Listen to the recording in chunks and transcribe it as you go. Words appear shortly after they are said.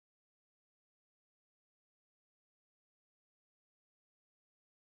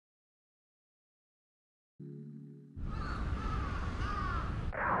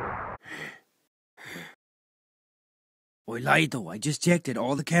Oi, Lido, I just checked it.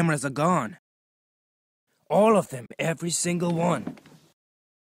 All the cameras are gone. All of them, every single one.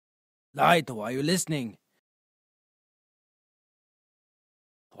 Lido, are you listening?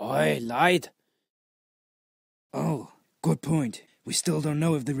 Oi, Light. Oh, good point. We still don't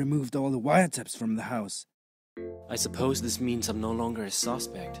know if they removed all the wiretaps from the house. I suppose this means I'm no longer a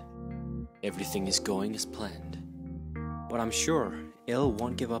suspect. Everything is going as planned. But I'm sure Il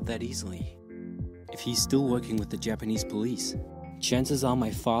won't give up that easily. If he's still working with the Japanese police, chances are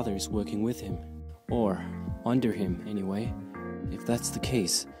my father is working with him. Or under him, anyway. If that's the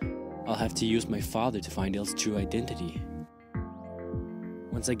case, I'll have to use my father to find Il's true identity.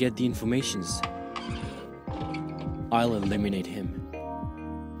 Once I get the informations, I'll eliminate him.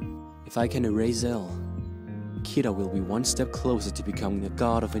 If I can erase Il, Kira will be one step closer to becoming the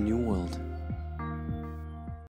god of a new world.